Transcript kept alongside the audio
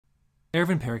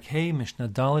Eruvin Perek Hey, Mishnah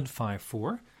Daled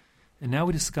 5:4. And now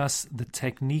we discuss the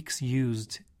techniques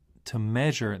used to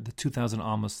measure the 2,000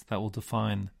 amos that will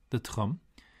define the tchum.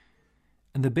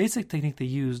 And the basic technique they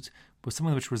used was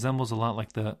something which resembles a lot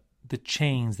like the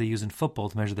chains they use in football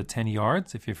to measure the 10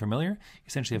 yards, if you're familiar. You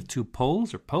essentially have two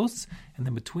poles or posts, and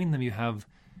then between them you have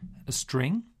a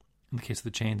string. In the case of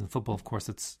the chains in football, of course,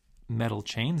 it's metal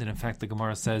chains. And in fact, the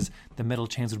Gemara says the metal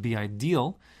chains would be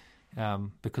ideal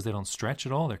because they don't stretch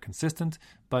at all. They're consistent.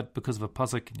 But because of a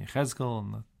pasuk in Yechezkel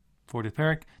in the 40th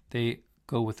parak, they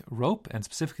go with rope. And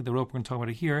specifically, the rope we're going to talk about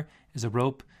here is a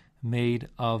rope made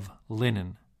of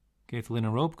linen. Okay, it's a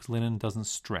linen rope because linen doesn't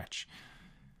stretch.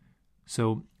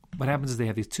 So what happens is they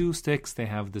have these two sticks. They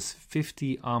have this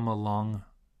 50 amma long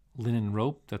linen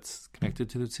rope that's connected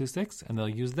to the two sticks, and they'll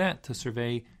use that to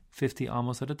survey 50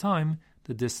 amos at a time,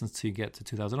 the distance to get to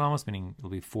 2,000 amos, meaning it'll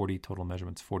be 40 total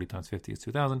measurements. 40 times 50 is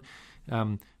 2,000.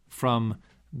 You'll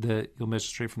measure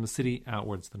straight from the city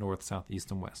outwards, the north, south, east,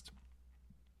 and west.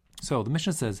 So the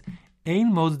Mishnah says,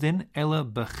 Ein moddin ela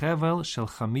bechevel shel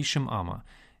chamishim amma.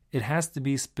 It has to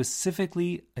be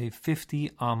specifically a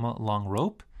 50 amma long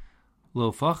rope.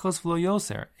 Lo fachos v'lo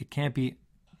yoser. It can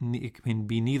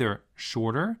be neither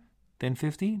shorter than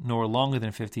 50 nor longer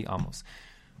than 50 amos.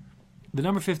 The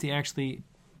number 50 actually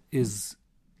is,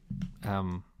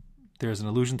 there's an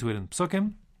allusion to it in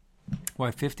Psukim.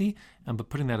 Why 50? But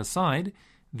putting that aside,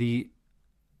 the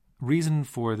reason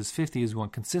for this 50 is we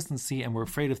want consistency, and we're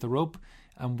afraid if the rope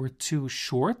were too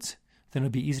short, then it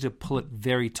would be easy to pull it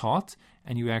very taut,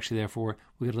 and you actually, therefore,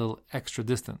 will get a little extra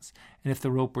distance. And if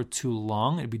the rope were too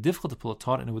long, it would be difficult to pull it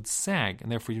taut, and it would sag,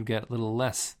 and therefore you'd get a little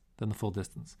less than the full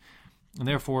distance. And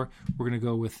therefore, we're going to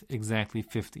go with exactly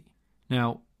 50.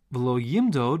 Now, v'lo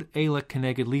yimdod ela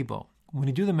keneged libo. When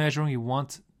you do the measuring, you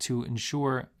want to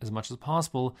ensure as much as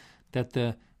possible that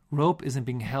the rope isn't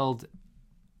being held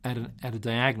at a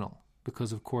diagonal,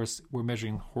 because, of course, we're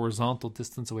measuring horizontal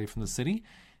distance away from the city,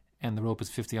 and the rope is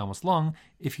 50 almost long.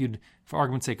 If you'd, for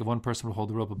argument's sake, if one person would hold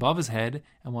the rope above his head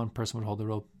and one person would hold the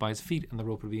rope by his feet, and the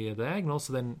rope would be at a diagonal,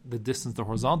 so then the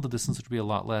horizontal distance would be a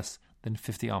lot less than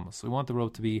 50 amos. So we want the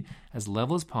rope to be as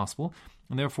level as possible,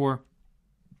 and therefore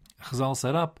Chazal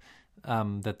set up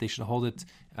that they should hold it,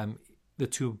 the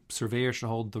two surveyors should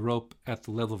hold the rope at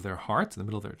the level of their heart, in the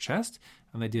middle of their chest,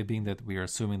 and the idea being that we are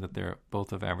assuming that they're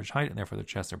both of average height, and therefore their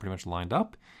chests are pretty much lined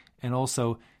up. And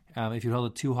also, if you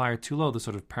hold it too high or too low, the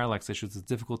sort of parallax issues, it's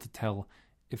difficult to tell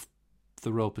if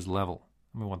the rope is level.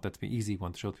 And we want that to be easy. We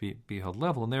want the rope to be held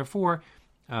level, and therefore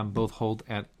both hold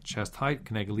at chest height,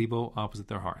 keneged libo, opposite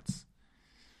their hearts.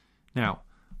 Now,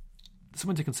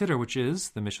 something to consider, which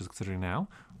is, the Mishnah is considering now,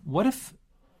 what if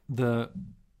the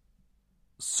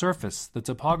surface, the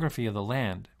topography of the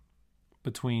land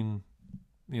between,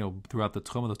 throughout the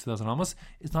tchum of those 2,000 amos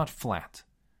is not flat?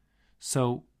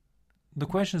 So the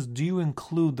question is, do you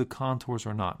include the contours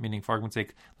or not? Meaning, for argument's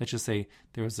sake, let's just say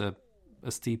there's a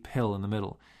steep hill in the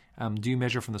middle. Do you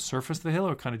measure from the surface of the hill,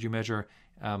 or kind of do you measure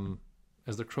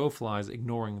as the crow flies,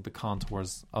 ignoring the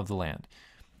contours of the land?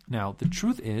 Now, the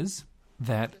truth is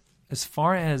that as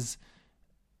far as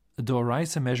a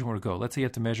doraisa measurement would go, let's say you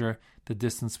have to measure the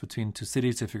distance between two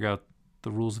cities to figure out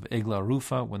the rules of Egla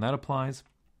Rufa, when that applies.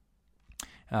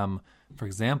 For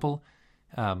example,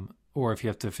 or if you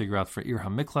have to figure out for Ir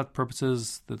HaMiklat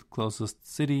purposes, the closest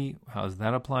city, how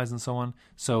that applies, and so on.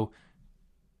 So,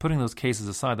 putting those cases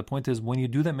aside, the point is, when you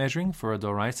do that measuring for a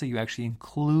doraisa, you actually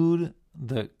include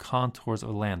the contours of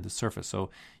the land, the surface.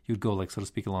 So you'd go, like, so to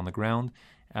speak, along the ground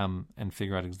and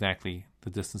figure out exactly the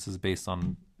distances based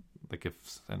on, like,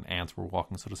 if an ant were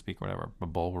walking, so to speak, or whatever, a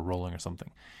ball were rolling or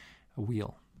something, a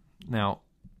wheel. Now,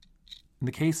 in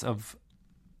the case of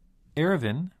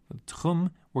Eruvin,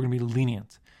 tchum, we're going to be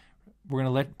lenient. We're going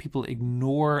to let people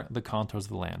ignore the contours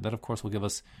of the land. That, of course, will give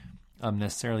us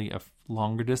necessarily a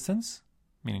longer distance,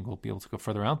 meaning we'll be able to go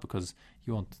further out because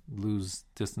you won't lose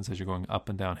distance as you're going up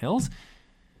and down hills.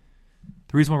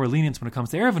 The reason why we're lenient when it comes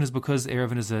to Eruvin is because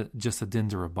Eruvin is just a din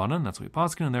d'Rabbanan. That's what we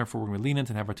paskin, and therefore we're going to be lenient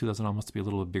and have our 2,000 amos to be a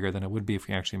little bit bigger than it would be if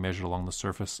we actually measured along the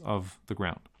surface of the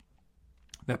ground.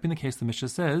 That being the case, the Mishnah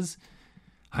says,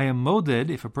 Hayam moded,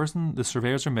 if a person, the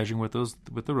surveyors are measuring with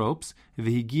the ropes,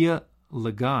 v'higia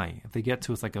lagai, if they get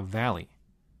to, it's like a valley,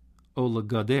 o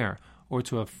lagader, or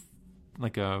to a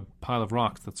pile of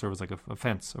rocks that serves like a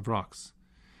fence of rocks.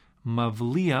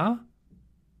 Mavlia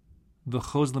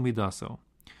v'choz lamidaso.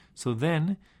 So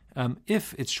then,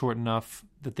 if it's short enough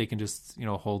that they can just,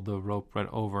 hold the rope right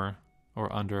over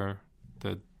or under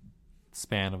the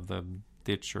span of the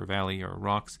ditch or valley or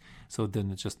rocks, so then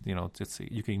it's just,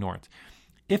 you can ignore it.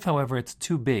 If, however, it's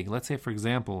too big, let's say, for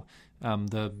example,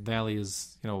 the valley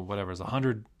is, is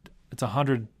 100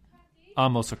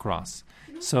 amos across.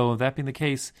 So that being the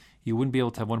case, you wouldn't be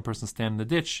able to have one person stand in the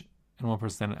ditch and one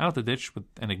person standing out the ditch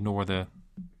and ignore the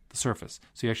surface.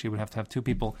 So you actually would have to have two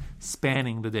people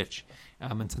spanning the ditch.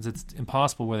 And since it's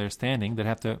impossible where they're standing,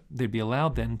 they'd be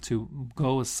allowed then to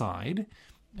go aside,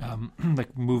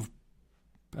 like move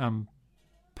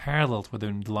parallel to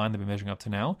the line they've been measuring up to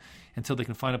now, until they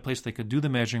can find a place they could do the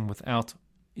measuring without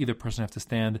either person have to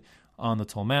stand on the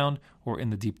tall mound or in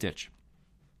the deep ditch.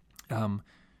 And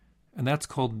that's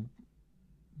called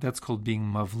being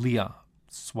mavliya,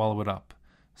 swallow it up.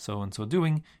 So in so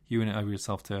doing, you enable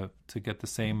yourself to get the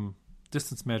same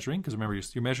distance measuring, because remember,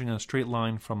 you're measuring in a straight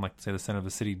line from, like, say, the center of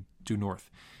the city due north.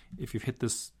 If you've hit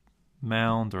this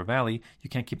mound or valley, you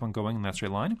can't keep on going in that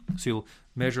straight line. So you'll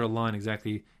measure a line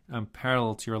exactly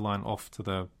parallel to your line off to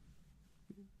the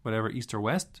whatever east or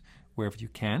west, wherever you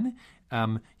can.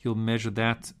 You'll measure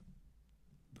that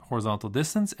horizontal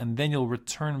distance, and then you'll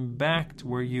return back to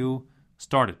where you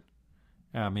started.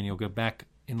 Meaning you'll get back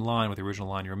in line with the original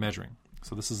line you're measuring.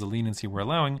 So this is a leniency we're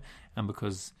allowing, and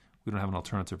because we don't have an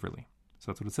alternative really.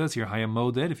 So that's what it says here. Hayam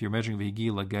moded. If you're measuring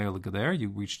v'higi l'gayer l'gader, you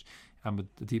reached a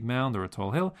deep mound or a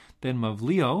tall hill. Then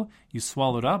mavlio, you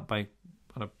swallow it up on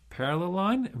a parallel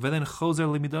line. V'den chozer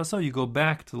limidaso, you go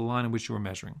back to the line in which you were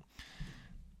measuring,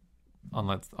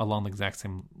 along the exact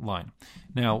same line.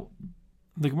 Now,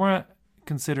 the Gemara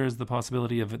considers the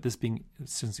possibility of this being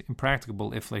since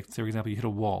impracticable if, like, say, for example, you hit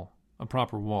a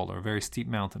proper wall or a very steep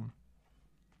mountain.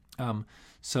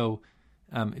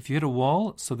 If you hit a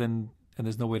wall, and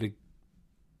there's no way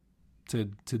to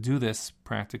do this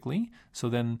practically, so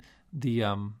then the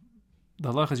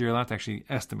halakha is you're allowed to actually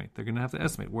estimate. They're going to have to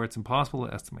estimate where it's impossible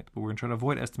to estimate, but we're going to try to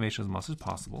avoid estimation as much as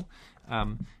possible,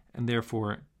 and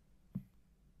therefore,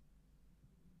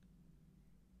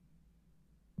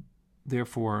 the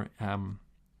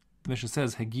Mishnah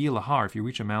says, Hagi lahar, if you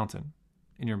reach a mountain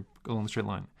and you're along the straight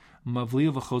line,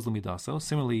 mavliya v'choz l'midaso.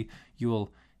 Similarly,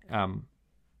 you'll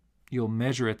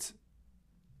measure it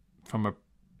from a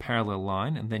parallel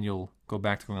line, and then you'll go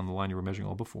back to going on the line you were measuring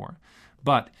all before.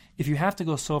 But if you have to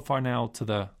go so far now to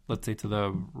the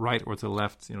right or to the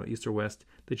left, east or west,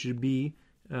 that should be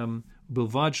bilvad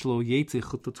shlo yetzi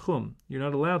chut l'tchum. You're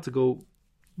not allowed to go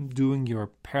doing your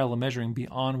parallel measuring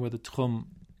beyond where the tchum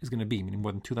is going to be, meaning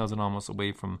more than 2,000 amos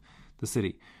away from the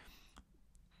city.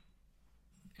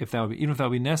 Even if that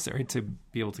would be necessary to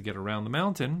be able to get around the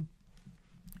mountain,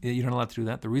 you're not allowed to do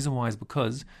that. The reason why is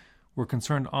because we're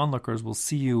concerned onlookers will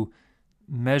see you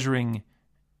measuring,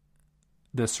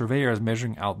 the surveyor is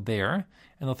measuring out there,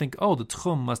 and they'll think, oh, the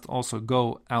tchum must also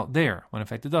go out there, when in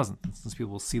fact it doesn't. Since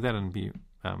people will see that and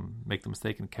make the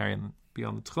mistake and carry on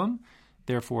beyond the tchum,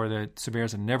 therefore the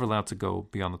surveyors are never allowed to go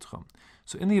beyond the tchum.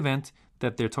 So in the event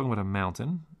that they're talking about a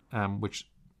mountain, which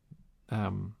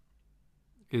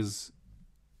is...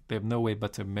 they have no way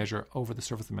but to measure over the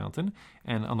surface of the mountain,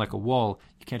 and unlike a wall,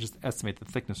 you can't just estimate the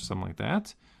thickness or something like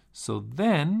that. So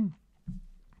then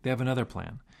they have another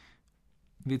plan.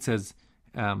 It says,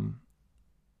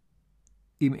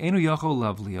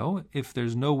 if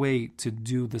there's no way to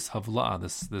do this havla,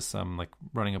 this like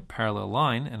running a parallel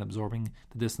line and absorbing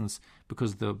the distance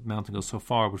because the mountain goes so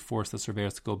far, would force the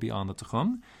surveyors to go beyond the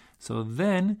tchum. So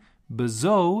then,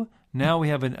 bezo, now we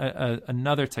have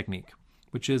another technique,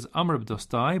 which is Amr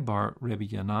B'dostai bar Rebbe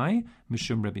Yanai,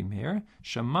 Mishum Rebbe Meir,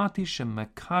 Shamati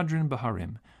Shemakadrin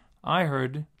Baharim. I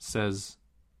heard, says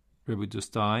Rebbe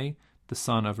Dostai, the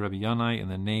son of Rebbe Yanai, in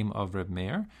the name of Rebbe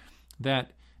Meir,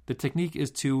 that the technique is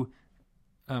to,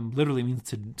 literally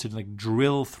means to like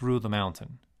drill through the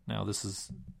mountain. Now, this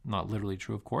is not literally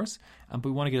true, of course, but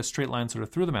we want to get a straight line sort of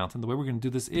through the mountain. The way we're going to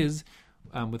do this is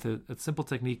with a simple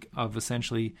technique of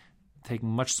essentially taking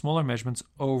much smaller measurements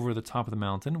over the top of the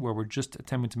mountain, where we're just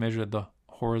attempting to measure the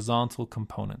horizontal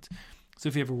component. So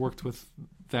if you ever worked with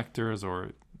vectors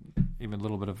or even a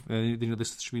little bit of,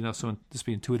 this should be this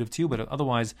be intuitive to you, but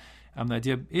otherwise, the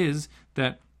idea is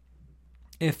that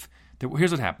here's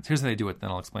what happens. Here's how they do it. Then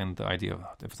I'll explain the idea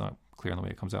if it's not clear in the way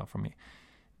it comes out from me.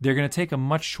 They're going to take a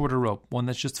much shorter rope, one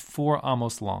that's just 4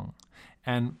 amos long,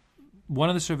 and one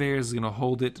of the surveyors is going to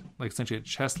hold it like essentially at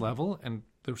chest level and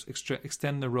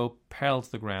extend the rope parallel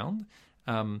to the ground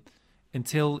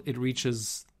until it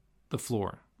reaches the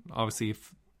floor. Obviously,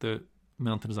 if the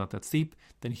mountain is not that steep,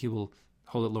 then he will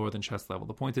hold it lower than chest level.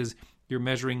 The point is, you're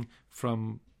measuring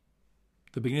from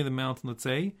the beginning of the mountain, let's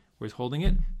say, where he's holding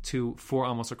it, to 4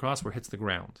 amos across, where it hits the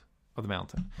ground of the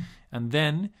mountain. And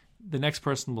then the next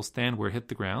person will stand where it hit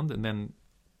the ground, and then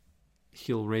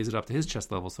he'll raise it up to his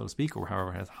chest level, so to speak, or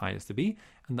however high it has to be.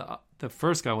 And the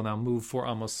first guy will now move 4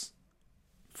 amos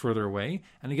further away.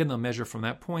 And again, they'll measure from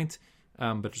that point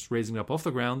but just raising it up off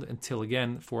the ground until,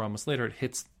 again, 4 amos later, it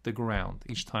hits the ground,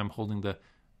 each time holding the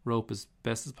rope as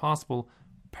best as possible,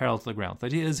 parallel to the ground. The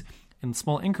idea is, in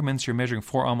small increments, you're measuring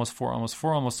 4 amos, 4 amos,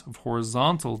 4 amos of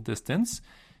horizontal distance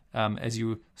as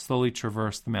you slowly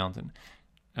traverse the mountain.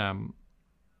 And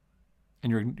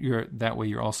you're that way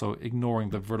you're also ignoring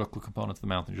the vertical components of the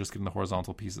mountain. You're just getting the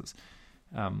horizontal pieces.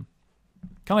 Kind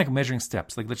of like measuring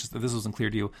steps. Like, let's just, if this wasn't clear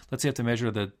to you, let's say you have to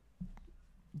measure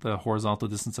the horizontal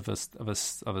distance of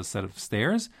a set of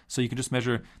stairs. So you can just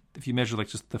measure, if you measure like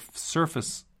just the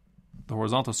surface, the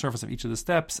horizontal surface of each of the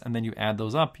steps, and then you add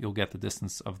those up, you'll get the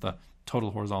distance of the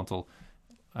total horizontal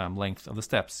length of the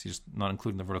steps. You're just not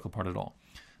including the vertical part at all.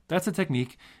 That's a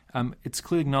technique. It's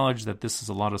clearly acknowledged that this is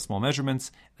a lot of small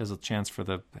measurements. There's a chance for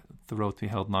the rope to be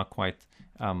held not quite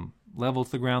level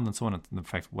to the ground and so on. In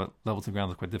fact, what level to the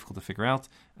ground is quite difficult to figure out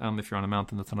if you're on a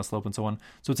mountain that's on a slope and so on.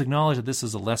 So it's acknowledged that this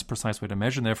is a less precise way to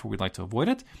measure, and therefore we'd like to avoid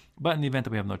it. But in the event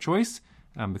that we have no choice,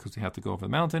 because we have to go over the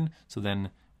mountain, so then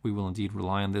we will indeed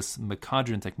rely on this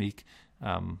Mekadrin technique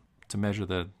to measure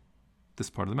this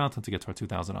part of the mountain to get to our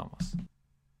 2,000 amos.